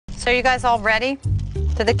So you guys all ready?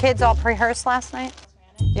 Did the kids all rehearse last night?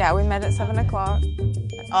 Yeah, we met at 7 o'clock.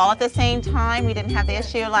 All at the same time. We didn't have the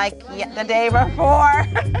issue like the day before.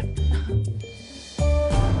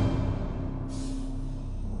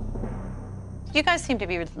 You guys seem to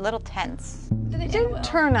be a little tense. It didn't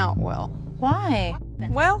turn out well. Why?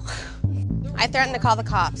 Well, I threatened to call the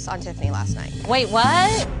cops on Tiffany last night. Wait,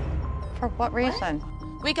 what? For what reason?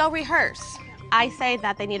 We go rehearse. I say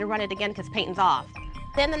that they need to run it again because Peyton's off.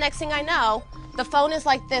 Then the next thing I know, the phone is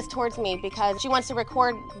like this towards me because she wants to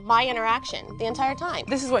record my interaction the entire time.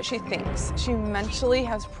 this is what she thinks. She mentally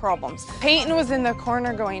has problems. Peyton was in the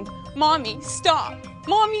corner going, "Mommy, stop.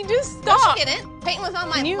 Mommy, just No, stop." she didn't. Peyton was on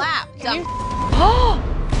my lap. Can you-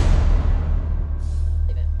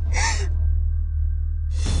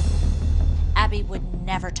 Abby would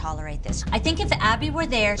never tolerate this. I think if Abby were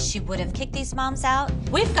there, she would have kicked these moms out.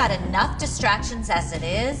 We've got enough distractions as it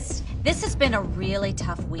is. This has been a really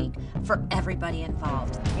tough week for everybody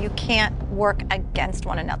involved. You can't work against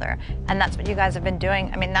one another, and that's what you guys have been doing.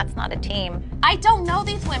 I mean, that's not a team. I don't know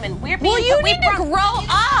these women. We're being Well, you need to grow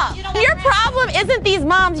up. Your problem isn't these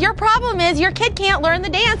moms. Your problem is your kid can't learn the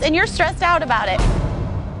dance and you're stressed out about it.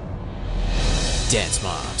 Dance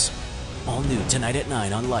Moms. All new tonight at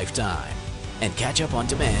 9 on Lifetime. And catch up on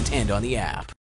demand and on the app.